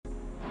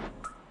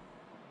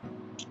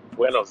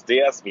Buenos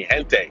dias, mi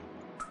gente.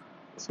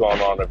 What's going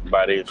on,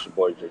 everybody? It's your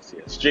boy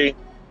JCSG.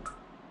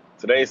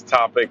 Today's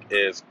topic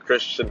is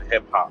Christian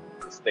hip hop,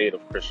 the state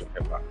of Christian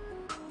hip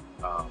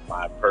hop.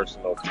 My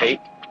personal take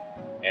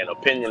and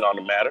opinion on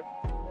the matter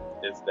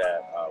is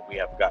that we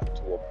have gotten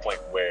to a point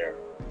where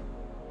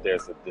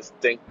there's a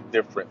distinct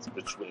difference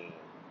between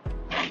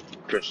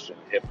Christian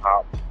hip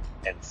hop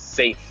and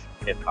safe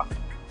hip hop.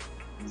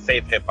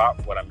 Safe hip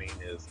hop, what I mean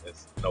is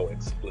it's no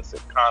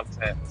explicit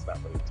content. It's not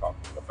really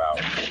talking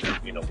about,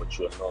 what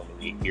you would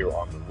normally hear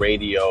on the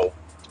radio.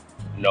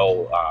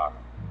 No,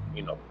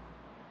 you know,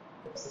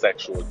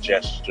 sexual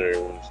gestures,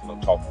 no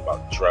talking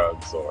about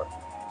drugs or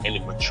any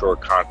mature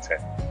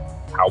content.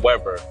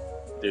 However,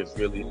 there's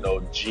really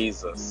no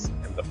Jesus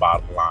in the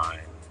bottom line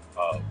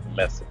of the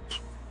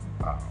message.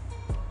 Um,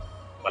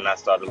 when I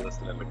started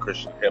listening to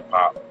Christian hip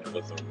hop, it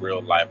was a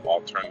real life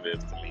alternative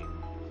to me.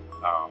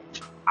 Um,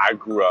 I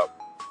grew up,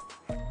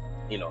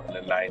 in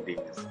the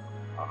 90s.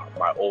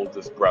 My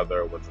oldest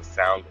brother was a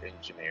sound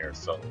engineer,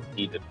 so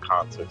he did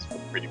concerts for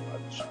pretty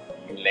much,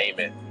 you name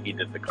it, he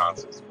did the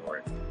concerts for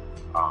it.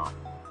 Um,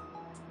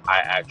 I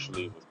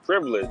actually was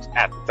privileged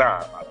at the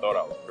time. I thought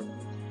I was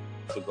privileged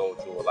to go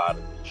to a lot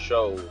of these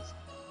shows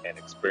and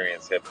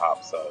experience hip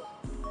hop. So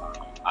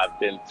I've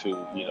been to,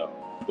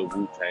 the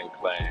Wu-Tang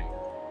Clan.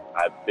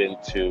 I've been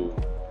to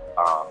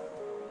um,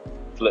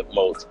 Flip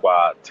Mode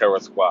Squad, Terror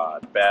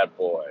Squad, Bad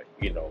Boy,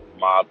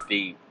 Mobb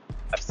Deep.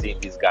 I've seen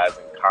these guys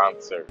in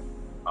concert,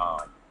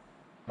 um,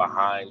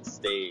 behind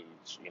stage,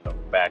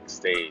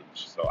 backstage.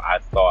 So I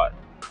thought,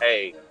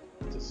 hey,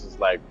 this is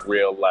like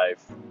real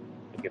life.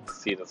 I get to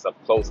see this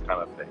up close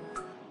kind of thing.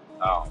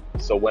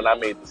 So when I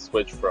made the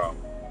switch from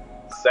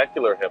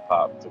secular hip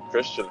hop to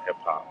Christian hip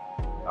hop,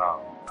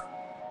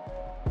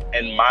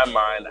 in my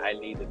mind, I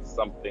needed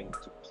something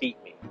to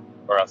keep me,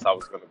 or else I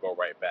was going to go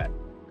right back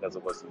because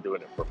it wasn't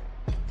doing it for me.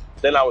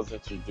 Then I was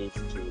introduced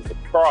to the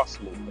cross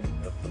movement,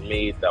 and for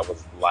me, that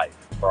was life.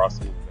 Cross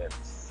movement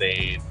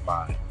saved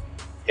my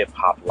hip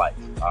hop life.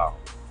 I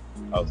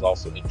was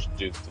also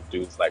introduced to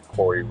dudes like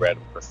Corey Red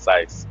and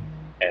Precise,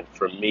 and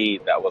for me,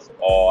 that was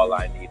all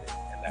I needed,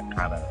 and that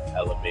kind of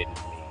elevated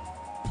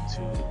me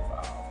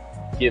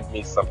to give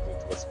me something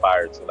to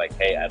aspire to. Like,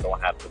 hey, I don't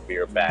have to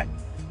veer back.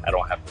 I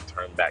don't have to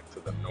turn back to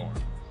the norm.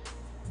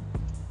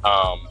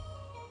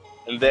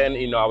 And then,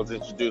 I was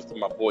introduced to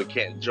my boy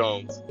Kenton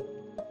Jones.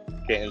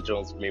 Kenton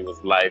Jones for me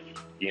was life.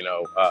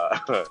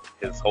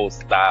 His whole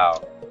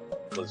style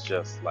was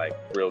just like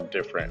real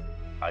different.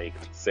 How he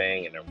could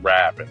sing and then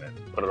rap and then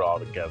put it all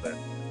together.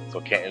 So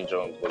Kenton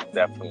Jones was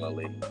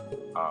definitely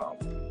um,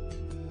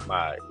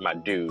 my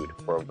dude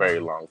for a very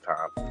long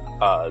time.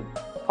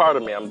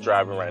 Pardon me, I'm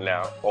driving right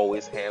now.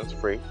 Always hands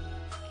free.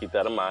 Keep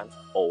that in mind.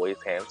 Always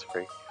hands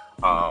free.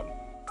 Um,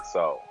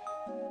 so,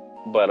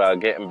 but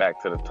getting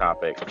back to the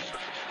topic,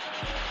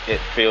 it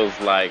feels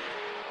like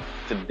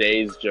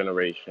today's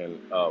generation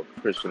of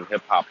Christian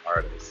hip hop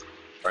artists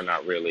are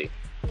not really,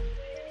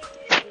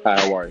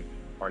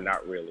 are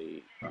not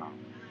really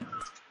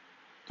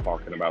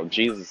talking about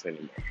Jesus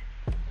anymore.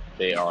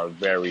 They are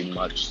very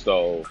much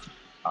so.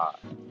 Uh,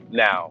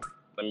 Now,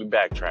 let me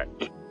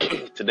backtrack.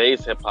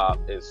 Today's hip hop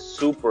is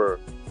super.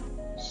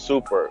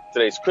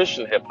 Today's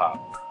Christian hip hop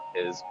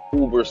is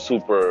uber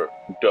super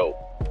dope.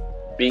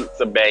 Beats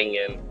are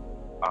banging.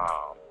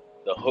 Um,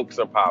 the hooks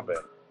are popping.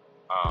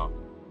 Um,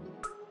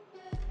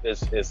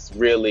 it's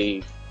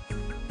really,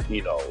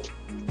 you know,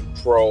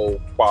 pro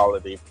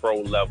quality,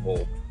 pro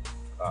level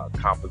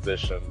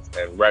compositions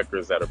and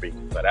records that are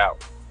being put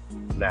out.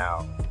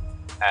 Now,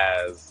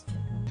 as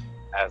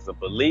a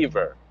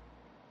believer,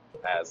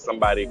 as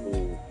somebody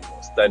who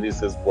studies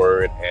His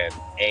Word and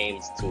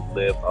aims to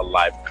live a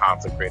life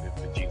consecrated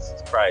to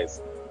Jesus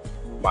Christ,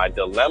 my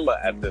dilemma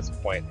at this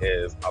point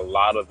is a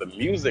lot of the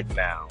music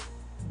now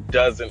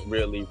doesn't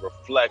really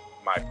reflect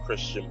my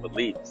Christian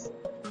beliefs.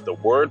 The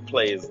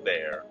wordplay is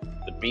there,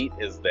 the beat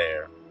is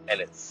there, and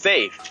it's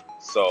safe.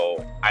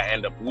 So I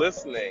end up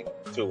listening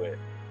to it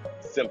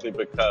simply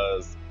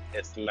because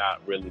it's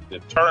not really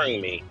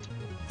deterring me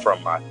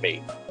from my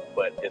faith,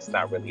 but it's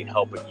not really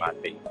helping my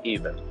faith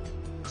either.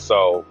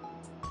 So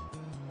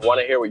I want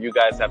to hear what you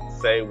guys have to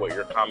say, what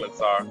your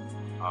comments are.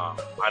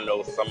 I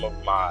know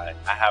I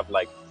have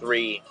like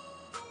 3,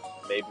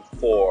 maybe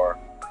 4,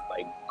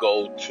 like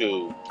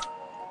go-to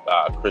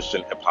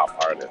Christian hip hop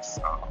artists.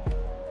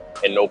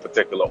 In no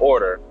particular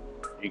order,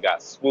 you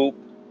got Swoop,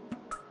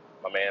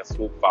 my man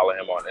Swoop. Follow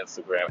him on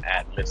Instagram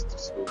at Mr.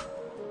 Swoop.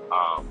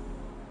 Um,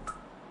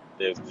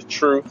 there's The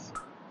Truth.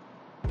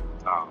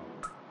 Um,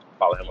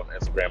 Follow him on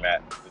Instagram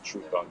at The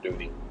Truth on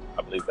Duty.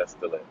 I believe that's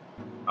still it.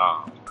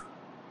 Um,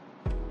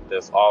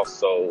 there's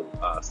also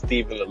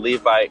Stephen the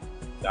Levite.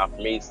 Now, for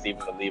me,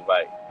 Stephen the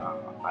Levite,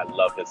 I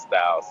love his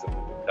style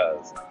simply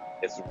because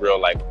it's real,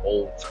 like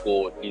old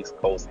school East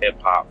Coast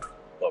hip hop,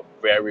 but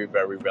very,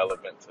 very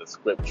relevant to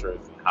scriptures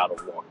and how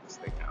to walk this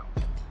thing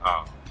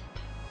out.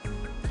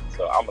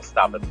 So I'm gonna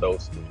stop at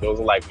those 2. Those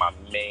are like my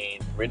main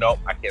 3. No,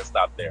 I can't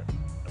stop there.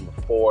 Number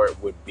 4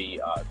 would be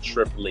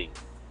Trip Lee.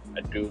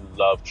 I do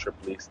love Trip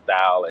Lee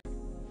style.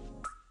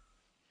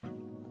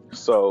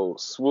 So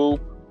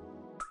Swoop,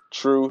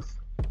 Truth,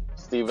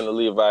 Stephen the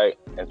Levite,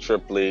 and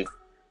Triply.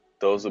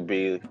 Those would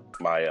be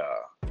my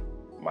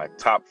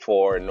top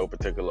four in no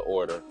particular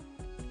order.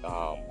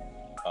 Um,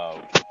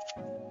 of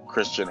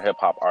Christian hip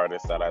hop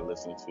artists that I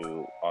listen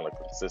to on a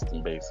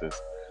consistent basis.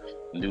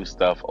 New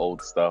stuff,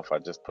 old stuff. I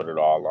just put it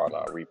all on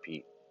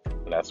repeat,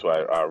 and that's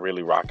what I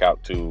really rock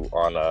out to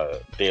on a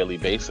daily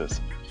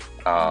basis.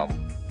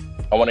 Um,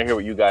 I want to hear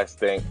what you guys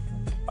think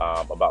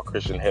about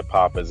Christian hip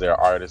hop. Is there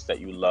artists that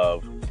you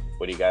love?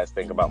 What do you guys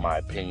think about my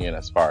opinion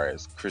as far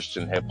as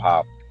Christian hip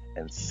hop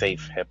and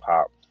safe hip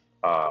hop?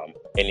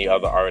 Any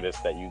other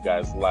artists that you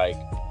guys like?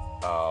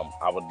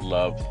 I would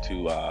love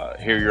to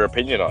hear your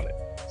opinion on it.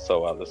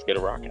 So let's get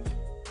it rocking.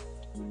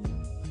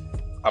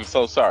 I'm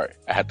so sorry.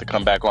 I had to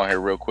come back on here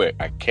real quick.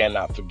 I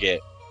cannot forget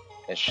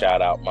and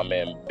shout out my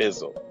man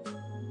Bizzle.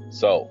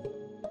 So,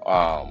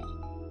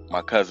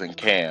 my cousin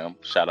Cam,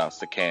 shout outs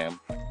to Cam,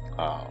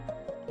 um,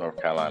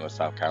 North Carolina,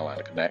 South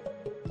Carolina Connect.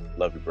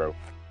 Love you, bro.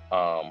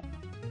 Um,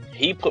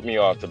 he put me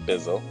on to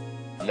Bizzle.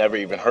 Never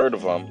even heard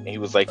of him. And he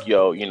was like,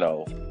 yo,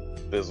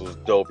 Bizzle's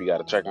dope. You got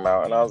to check him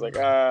out. And I was like,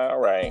 all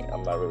right.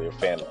 I'm not really a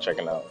fan of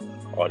checking out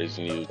all these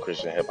new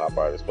Christian hip hop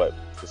artists, but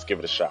let's give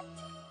it a shot.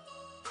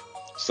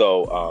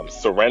 So,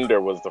 Surrender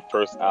was the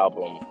first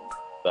album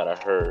that I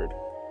heard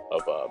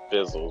of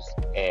Bizzle's,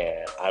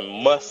 and I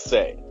must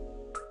say,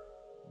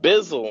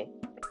 Bizzle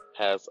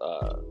has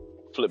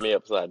flipped me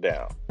upside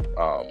down.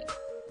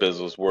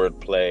 Bizzle's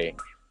wordplay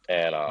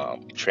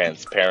and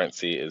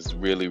transparency is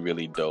really,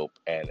 really dope.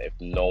 And if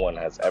no one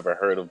has ever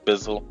heard of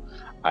Bizzle,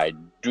 I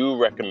do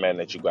recommend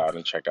that you go out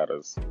and check out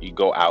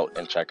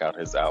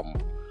his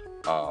album.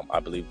 I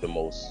believe the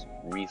most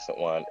recent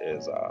one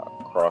is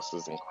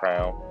Crosses and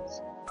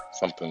Crowns,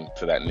 something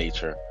to that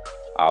nature.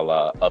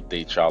 I'll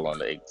update y'all on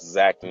the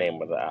exact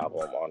name of the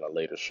album on a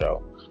later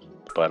show.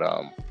 But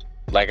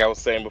like I was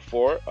saying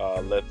before,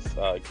 let's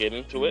get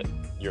into it.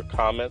 Your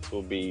comments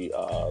will be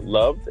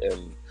loved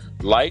and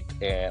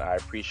liked, and I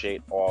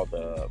appreciate all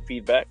the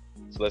feedback.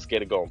 So let's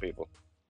get it going, people.